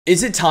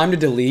Is it time to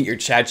delete your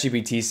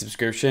ChatGPT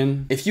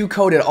subscription? If you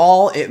code at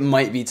all, it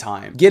might be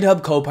time.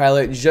 Github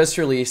Copilot just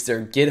released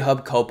their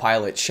Github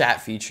Copilot chat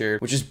feature,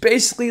 which is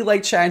basically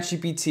like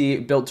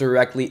ChatGPT built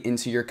directly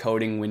into your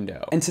coding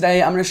window. And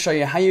today I'm going to show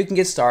you how you can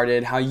get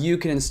started, how you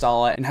can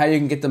install it, and how you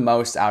can get the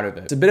most out of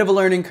it. It's a bit of a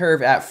learning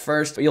curve at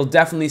first, but you'll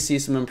definitely see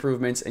some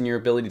improvements in your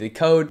ability to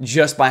code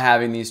just by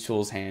having these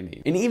tools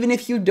handy. And even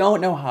if you don't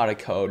know how to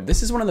code,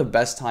 this is one of the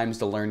best times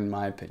to learn in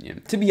my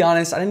opinion. To be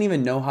honest, I didn't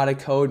even know how to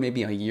code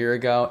maybe a year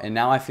ago, and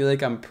now I feel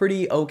like I'm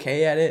pretty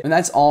okay at it. And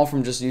that's all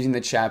from just using the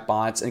chat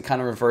bots and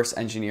kind of reverse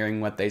engineering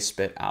what they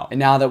spit out. And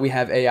now that we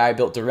have AI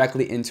built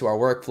directly into our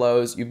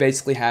workflows, you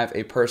basically have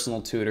a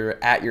personal tutor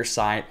at your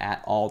side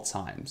at all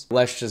times.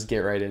 Let's just get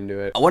right into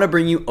it. I want to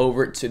bring you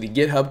over to the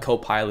Github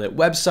Copilot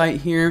website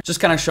here, just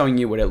kind of showing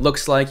you what it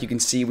looks like. You can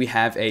see we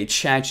have a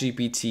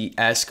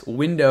ChatGPT-esque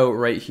window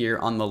right here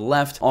on the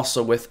left,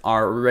 also with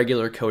our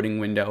regular coding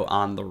window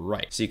on the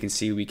right. So you can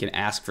see we can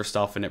ask for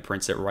stuff and it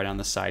prints it right on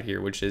the side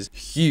here, which is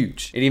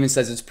huge. It even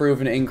says it's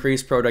proven to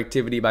increase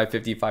productivity by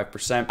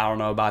 55%. I don't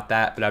know about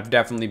that, but I've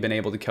definitely been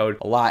able to code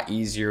a lot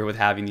easier with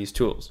having these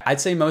tools. I'd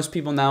say most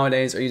people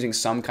nowadays are using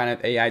some kind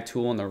of AI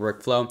tool in their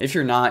workflow. If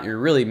you're not, you're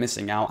really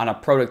missing out on a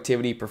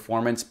productivity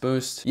performance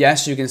boost.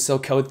 Yes, you can still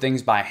code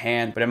things by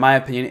hand, but in my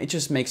opinion, it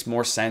just makes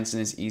more sense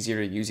and is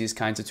easier to use these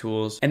kinds of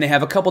tools. And they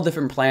have a couple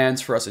different plans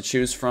for us to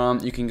choose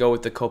from. You can go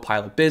with the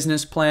Copilot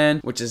Business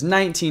plan, which is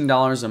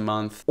 $19 a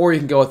month, or you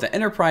can go with the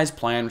Enterprise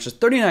plan, which is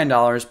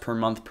 $39 per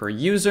month per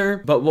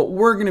user. But what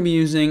we're going to be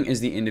using is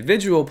the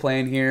individual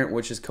plan here,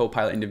 which is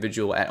Copilot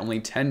Individual at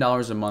only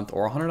 $10 a month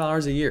or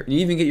 $100 a year. You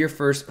even get your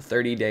first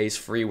 30 days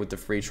free with the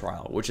free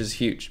trial, which is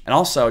huge. And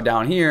also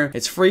down here,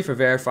 it's free for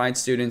verified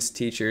students,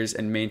 teachers,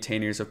 and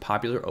maintainers of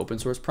popular open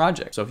source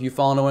projects. So if you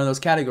fall into one of those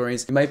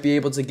categories, you might be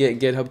able to get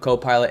GitHub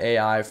Copilot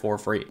AI for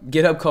free.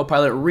 GitHub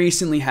Copilot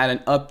recently had an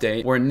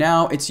update where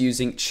now it's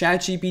using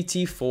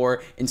ChatGPT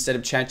 4 instead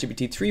of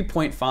ChatGPT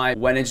 3.5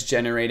 when it's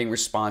generating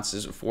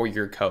responses for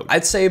your code.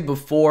 I'd say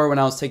before, when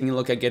I was taking a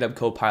look at GitHub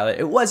Copilot,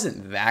 it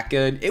wasn't that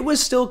good. It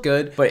was still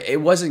good, but it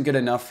wasn't good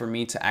enough for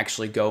me to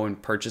actually go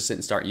and purchase it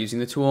and start using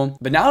the tool.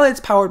 But now that it's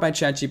powered by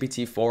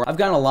ChatGPT 4, I've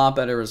gotten a lot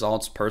better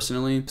results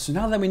personally. So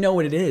now that we know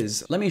what it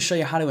is, let me show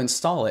you how to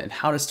install it and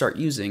how to start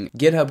using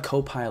GitHub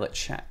Copilot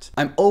Chat.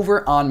 I'm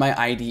over on my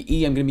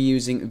IDE. I'm going to be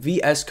using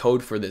VS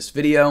Code for this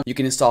video. You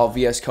can install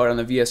VS Code on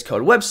the VS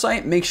Code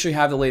website. Make sure you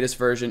have the latest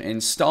version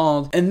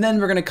installed. And then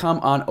we're going to come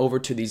on over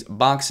to these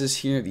boxes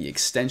here, the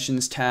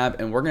extensions tab,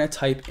 and we're going to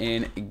type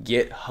in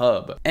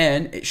GitHub.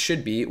 And it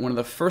should be one of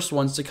the first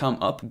ones to come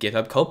up,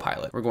 GitHub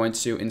Copilot. We're going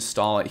to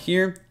install it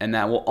here, and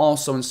that will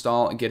also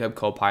install GitHub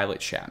Copilot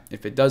Chat.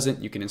 If it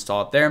doesn't, you can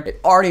install it there. It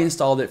already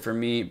installed it for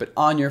me, but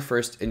on your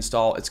first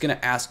install, it's going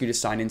to ask you to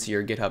sign into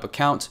your GitHub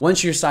account.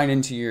 Once you're signed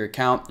into your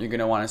account, you're going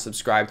to want to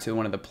subscribe to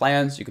one of the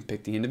plans. You can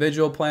pick the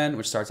individual plan,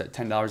 which starts at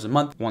 $10 a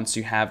month. Once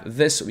you have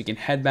this, we can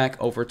head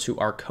back over to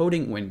our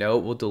coding window.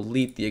 We'll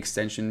delete the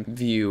extension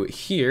view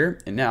here,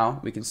 and now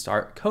we can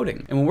start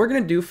coding. And what we're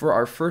going to do for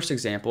our first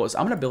example is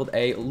I'm going to build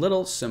a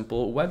little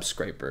simple web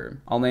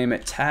scraper. I'll name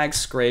it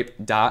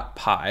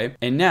tagscrape.py.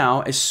 And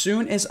now, as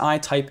soon as I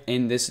type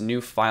in this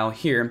new file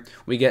here,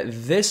 we get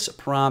this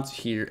prompt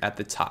here at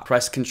the top.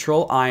 Press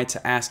Control-I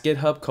to ask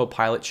GitHub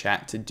Copilot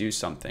Chat to do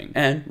something.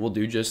 And we'll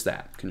do just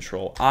that.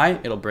 Control-I,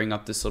 it'll bring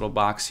up this little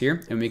box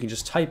here, and we can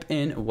just type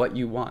in what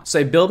you want.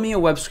 Say, build me a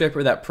web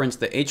scraper that prints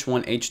the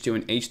H1, H2,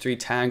 and H3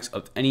 tags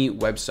of any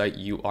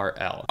website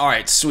URL. All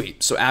right,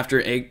 sweet. So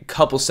after a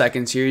couple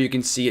seconds here, you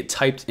can see it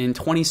typed in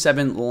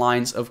 27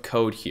 lines of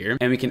code here,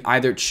 and we can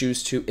either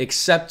choose to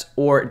accept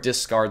or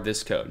discard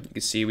this code. You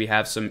can see we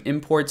have some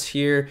imports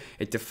here.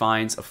 It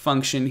defines a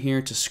function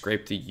here to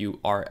scrape the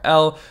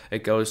URL.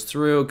 It goes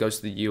through, goes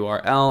to the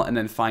URL, and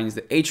then finds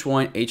the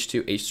H1,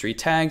 H2, H3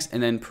 tags,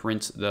 and then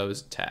prints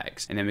those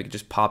tags. And then we can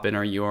just pop in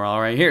our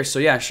URL right here. So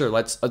yeah, sure,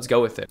 let's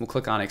go with it. We'll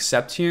click on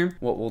accept here.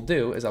 What we'll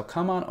do is I'll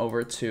come on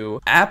over to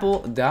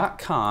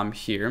apple.com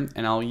here,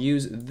 and I'll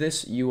use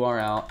this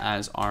URL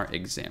as our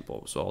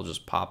example. So I'll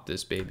just pop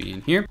this baby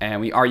in here,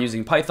 and we are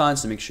using Python,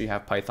 so make sure you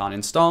have Python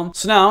installed.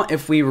 So now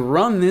if we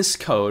run this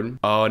code,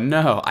 oh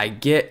no, I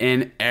get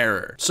an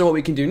error. So what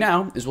we can do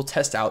now is we'll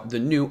test out the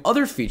new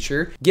other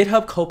feature,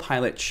 GitHub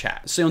Copilot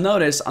Chat. So you'll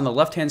notice on the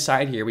left-hand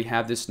side here, we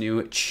have this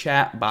new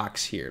chat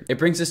box here. It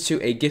brings us to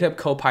a GitHub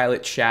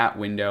Copilot Chat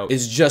window.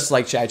 It's just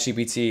like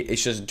ChatGPT.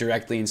 It's just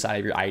directly inside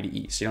of your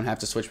IDE. So you don't have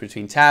to switch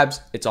between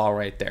tabs. It's all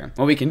right there.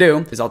 What we can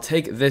do is I'll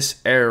take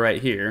this error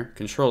right here,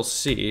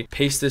 Control-C,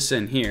 paste this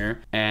in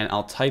here, and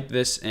I'll type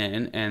this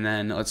in, and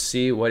then let's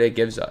see what it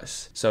gives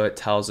us. So it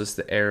tells us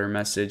the error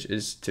message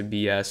is to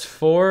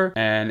BS4,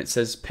 and it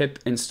says pip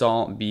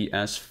install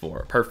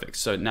BS4. Perfect.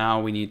 So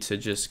now we need to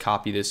just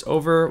copy this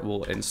over.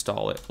 We'll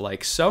install it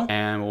like so,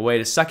 and we'll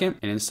wait a second.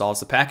 It installs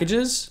the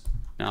packages.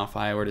 Now, if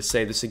I were to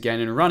save this again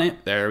and run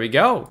it, there we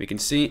go. We can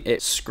see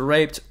it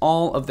scraped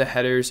all of the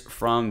headers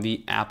from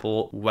the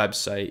Apple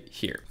website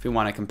here. If we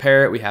want to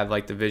compare it, we have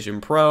like the Vision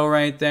Pro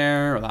right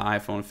there, or the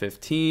iPhone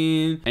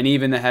 15, and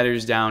even the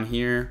headers down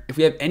here. If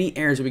we have any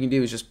errors, what we can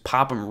do is just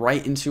pop them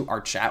right into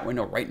our chat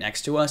window right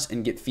next to us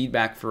and get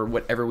feedback for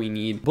whatever we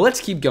need. But let's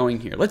keep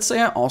going here. Let's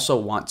say I also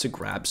want to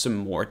grab some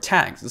more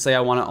tags. Let's say I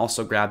want to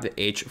also grab the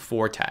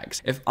H4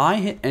 tags. If I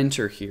hit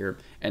enter here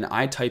and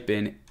I type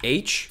in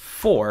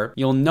H4,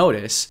 you'll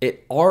notice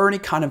it already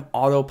kind of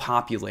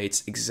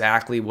auto-populates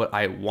exactly what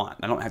I want.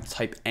 I don't have to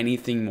type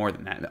anything more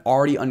than that. It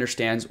already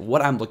understands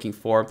what I'm looking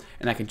for,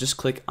 and I can just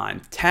click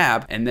on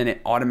tab, and then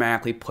it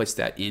automatically puts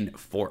that in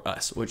for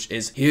us, which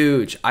is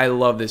huge. I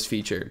love this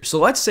feature. So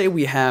let's say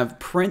we have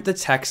print the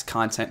text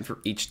content for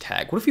each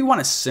tag. What if we want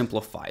to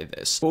simplify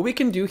this? What we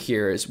can do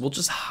here is we'll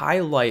just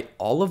highlight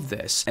all of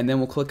this, and then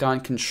we'll click on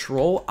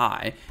Control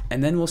I,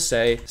 and then we'll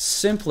say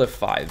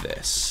simplify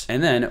this.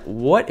 And then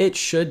what it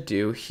should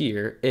do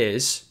here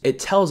is it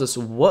tells us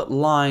what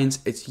lines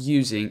it's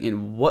using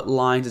and what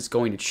lines it's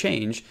going to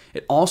change.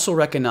 It also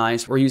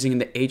recognizes we're using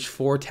the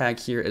H4 tag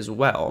here as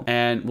well,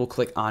 and we'll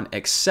click on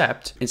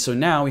accept. And so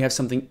now we have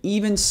something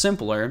even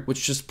simpler,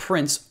 which just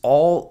prints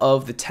all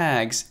of the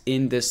tags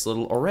in this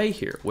little array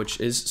here, which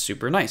is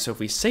super nice. So if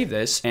we save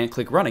this and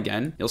click run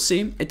again, you'll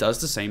see it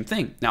does the same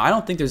thing. Now, I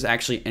don't think there's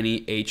actually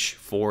any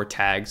H4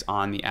 tags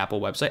on the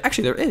Apple website.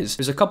 Actually, there is.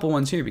 There's a couple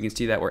ones here. We can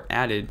see that were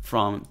added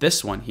from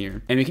this one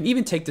here. And we can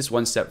even take this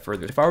one step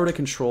further. If I were to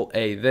Control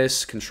A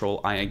this,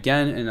 Control I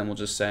again, and then we'll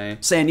just say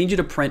I need you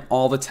to print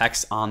all the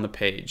text on the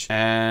page.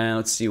 And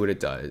let's see what it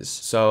does.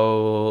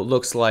 So it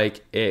looks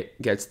like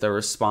it gets the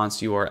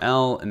response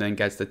URL and then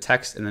gets the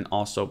text and then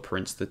also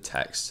prints the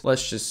text.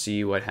 Let's just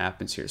see what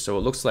happens here. So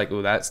it looks like,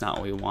 oh, that's not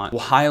what we want.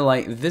 We'll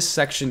highlight this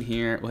section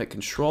here. We'll hit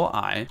Control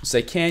I. We'll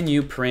say, can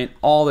you print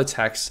all the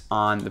text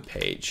on the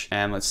page?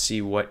 And let's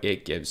see what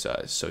it gives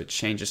us. So it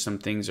changes some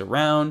things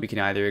around. We can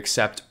either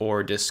accept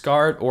or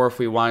discard, or if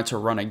we wanted to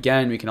run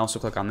again, we can also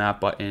click on that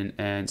button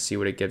and see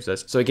what it gives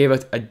us. So it gave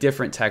us a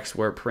different text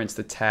where it prints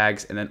the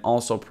tags and then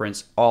also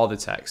prints all the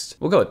text.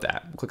 We'll go with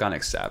that. We'll click on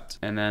accept,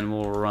 and then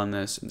we'll run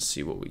this and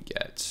see what we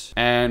get.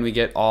 And we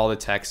get all the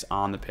text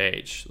on the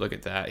page. Look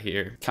at that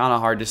here. Kind of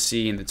hard to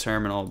see in the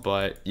terminal,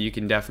 but you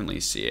can definitely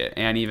see it.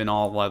 And even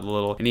all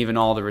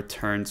the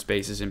return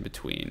spaces in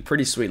between.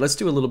 Pretty sweet. Let's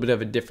do a little bit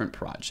of a different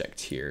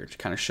project here to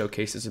kind of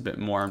showcase this a bit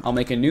more. I'll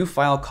make a new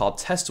file called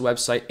test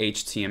website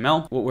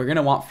HTML. What we're going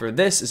to want for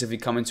this is if we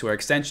come into our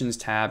extensions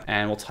tab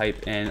and we'll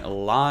type in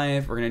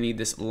live, we're going to need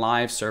this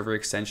live server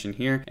extension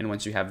here. And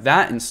once you have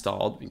that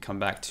installed, we come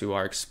back to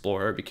our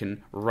Explorer, we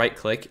can right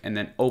click and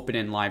then open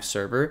in live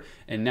server.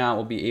 And now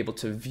we'll be able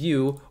to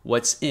view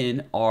what's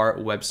in our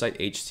website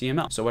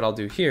HTML. So what I'll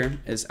do here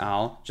is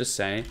I'll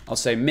say,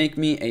 make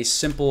me a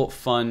simple,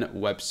 fun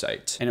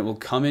website. And it will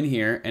come in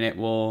here and it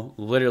will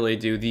literally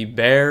do the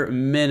bare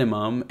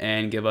minimum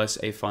and give us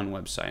a fun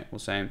website. We'll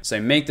say,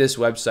 make this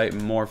website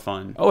more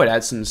fun. Oh, it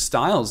adds some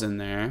styles in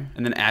there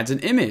and then adds an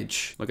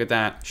image. Look at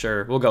that.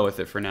 Sure, we'll go with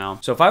it for now.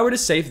 So if I were to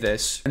save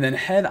this and then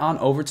head on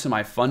over to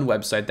my fun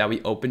website that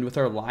we opened with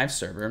our live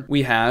server,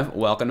 we have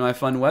welcome to my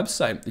fun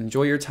website.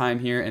 Enjoy your time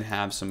here and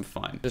have some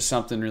fun. Just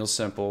something real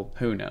simple.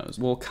 Who knows?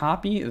 We'll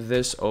copy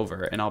this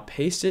over and I'll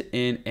paste it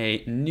in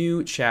a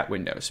new chat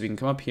window. So we can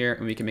come up here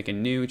and we can make a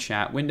new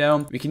chat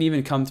window. We can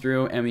even come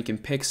through and we can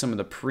pick some of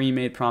the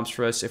pre-made prompts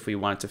for us if we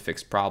wanted to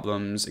fix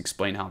problems,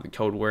 explain how the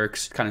code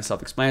works, kind of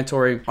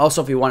self-explanatory.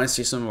 Also, if we want to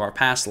see some of our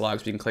past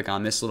logs, we can click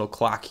on this little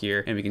clock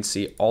here and we can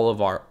see all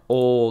of our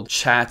old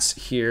chats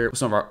here,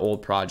 some of our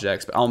old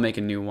projects, but I'll make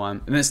a new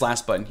one. And this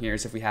last button here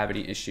is if we have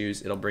any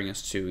issues, it'll bring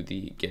us to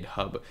the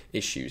GitHub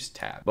issues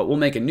tab. But we'll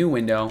make a new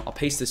window. I'll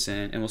paste this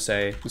in and we'll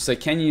say,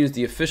 can you use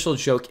the official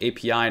joke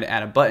API to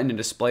add a button and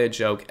display a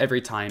joke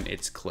every time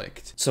it's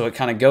clicked? So it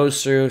kind of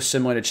goes through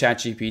similar to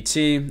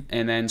ChatGPT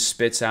and then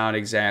spits out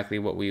exactly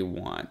what we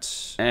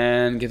want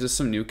and gives us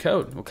some new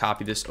code. We'll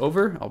copy this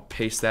over. I'll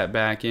paste that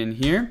back in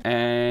here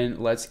and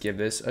let's give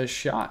this a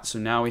shot. So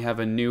now we have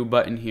a new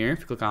button here.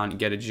 If you click on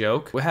get a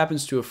joke, what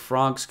happens to a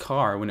frog's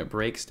car when it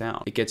breaks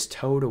down? It gets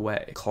towed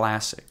away.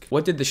 Classic.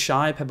 What did the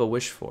shy Pebble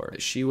wish for?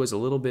 She was a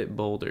little bit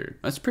bolder.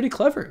 That's pretty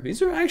clever.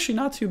 These are actually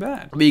not too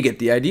bad, but you get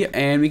the idea.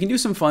 And we can do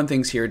some fun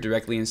things here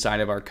directly inside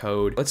of our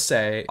code. Let's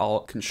say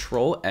I'll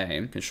Control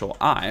A, Control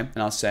I, and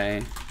I'll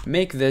say,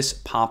 make this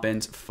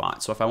Poppins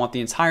font. So if I want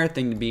the entire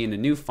thing to be in a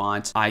new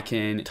font, I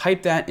can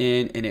type that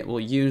in and it will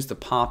use the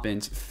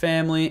Poppins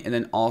family and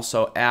then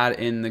also add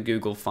in the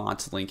Google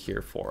Fonts link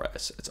here for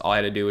us. That's all I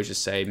had to do is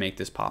just say, make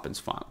this Poppins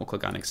font. We'll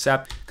click on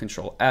accept,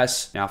 Control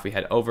S. Now if we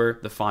head over,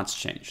 the font's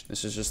changed.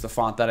 This is just the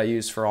font that I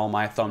use for all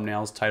my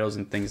thumbnails, titles,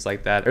 and things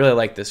like that. I really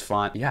like this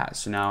font. Yeah,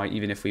 so now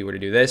even if we were to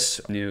do this,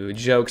 new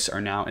jokes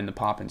are now in the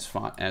Poppins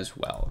font as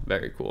well.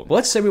 Very cool. But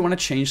let's say we want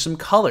to change some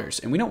colors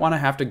and we don't want to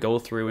have to go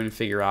through and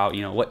figure out,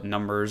 what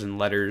numbers and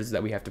letters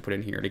that we have to put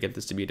in here to get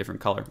this to be a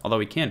different color. Although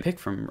we can pick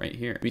from right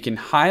here. We can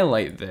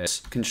highlight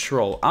this,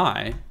 Control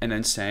I, and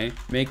then say,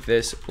 make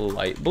this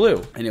light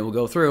blue. And it will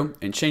go through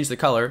and change the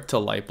color to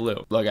light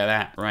blue. Look at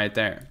that right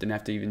there. Didn't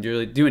have to even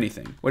really do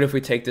anything. What if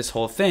we take this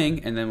whole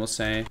thing and then we'll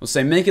say,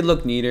 make it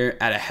look neater,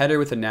 add a header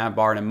with a nav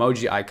bar, an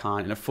emoji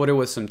icon, and a footer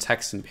with some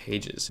text and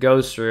pages.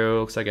 Goes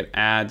through, looks like it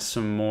adds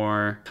some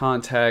more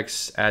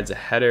context, adds a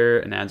header,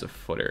 and adds a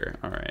footer.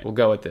 All right, we'll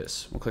go with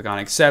this. We'll click on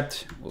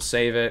accept, we'll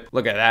save it.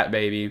 Look at that,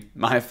 baby.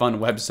 My fun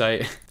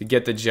website. To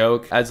get the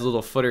joke, adds a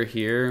little footer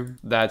here.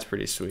 That's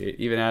pretty sweet.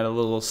 Even add a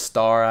little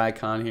star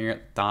icon here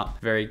at the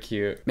top. Very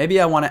cute. Maybe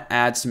I want to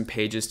add some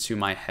pages to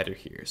my header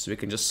here. So we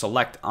can just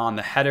select on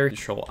the header,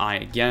 Control I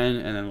again,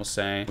 and then we'll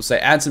say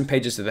add some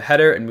pages to the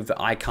header and move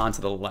the icon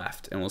to the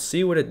left. And we'll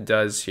see what it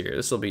does here.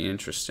 This will be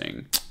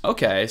interesting.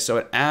 Okay, so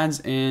it adds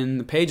in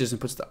the pages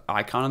and puts the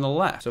icon on the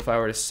left. So if I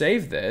were to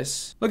save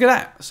this, look at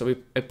that. So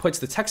it puts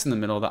the text in the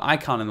middle, the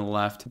icon on the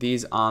left,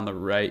 these on the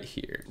right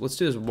here. Let's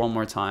do this one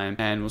more time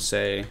and we'll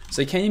say,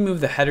 can you move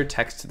the header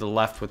text to the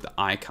left with the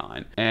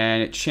icon?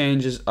 And it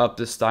changes up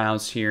the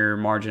styles here,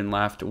 margin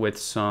left with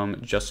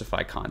some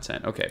justify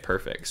content. Okay,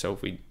 perfect. So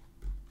if we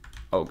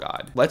oh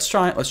God. Let's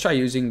try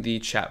using the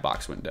chat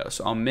box window.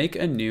 So I'll make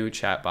a new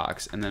chat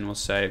box and then we'll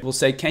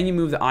say, can you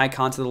move the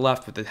icon to the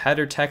left with the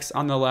header text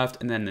on the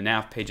left and then the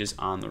nav pages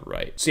on the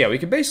right? So yeah, we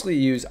could basically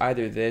use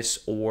either this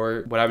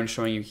or what I've been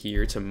showing you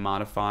here to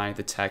modify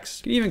the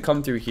text. You can even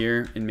come through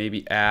here and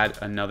maybe add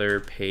another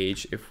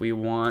page if we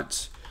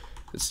want.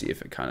 Let's see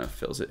if it kind of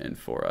fills it in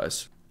for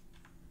us.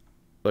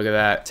 Look at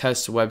that,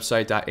 test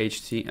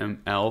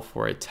website.html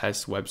for a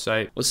test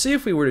website. Let's see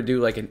if we were to do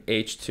like an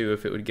H2,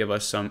 if it would give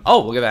us some,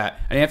 oh, look at that.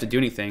 I didn't have to do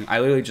anything.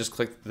 I literally just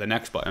clicked the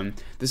next button.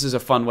 This is a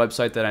fun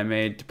website that I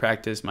made to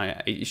practice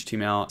my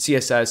HTML,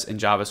 CSS, and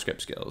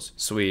JavaScript skills.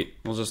 Sweet,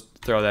 we'll just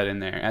throw that in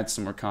there, add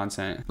some more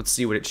content. Let's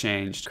see what it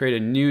changed.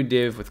 Create a new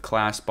div with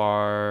class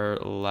bar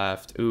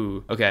left.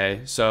 Ooh,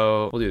 okay,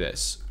 so we'll do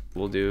this.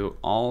 We'll do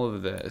all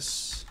of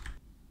this.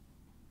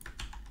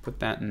 Put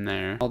that in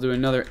there. I'll do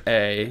another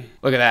A.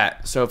 Look at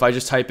that. So if I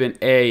just type in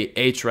A,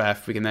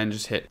 href, we can then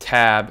just hit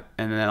tab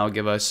and then that'll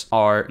give us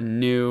our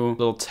new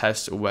little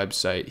test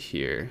website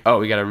here. Oh,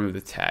 we gotta remove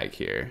the tag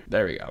here.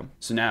 There we go.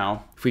 So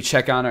now if we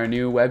check on our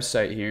new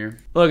website here,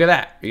 look at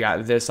that. We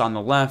got this on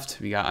the left.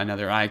 We got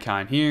another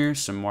icon here,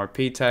 some more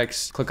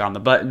p-text. Click on the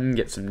button,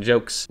 get some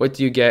jokes. What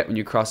do you get when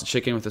you cross a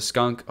chicken with a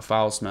skunk? A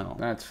foul smell.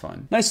 That's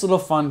fun. Nice little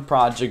fun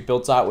project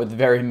built out with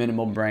very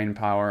minimal brain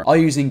power, all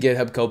using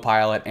GitHub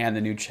Copilot and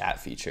the new chat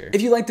feature.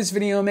 If you like this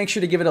video, make sure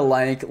to give it a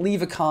like,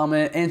 leave a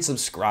comment, and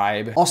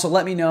subscribe. Also,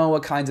 let me know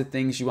what kinds of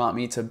things you want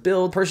me to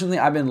build. Personally,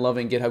 I've been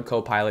loving GitHub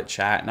Copilot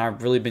chat, and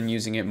I've really been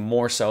using it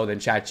more so than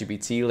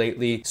ChatGPT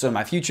lately. So in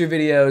my future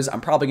videos,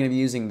 I'm probably going to be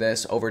using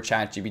this over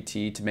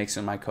ChatGPT to make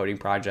some of my coding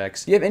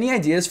projects. If you have any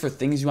ideas for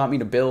things you want me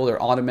to build or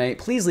automate,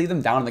 please leave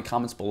them down in the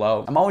comments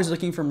below. I'm always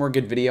looking for more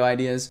good video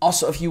ideas.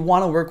 Also, if you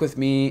want to work with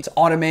me to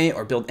automate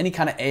or build any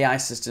kind of AI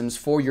systems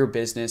for your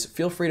business,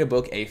 feel free to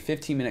book a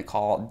 15-minute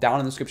call down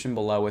in the description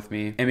below with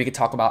me, and we can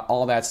talk about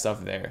all that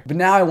stuff there. But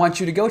now I want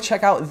you to go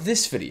check out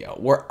this video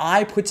where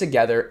I put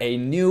together a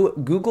new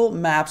Google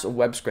Maps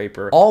web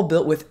scraper, all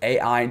built with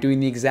AI, doing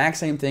the exact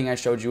same thing I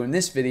showed you in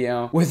this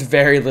video with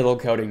very little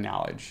coding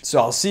knowledge. So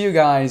I'll see you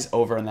guys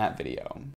over in that video.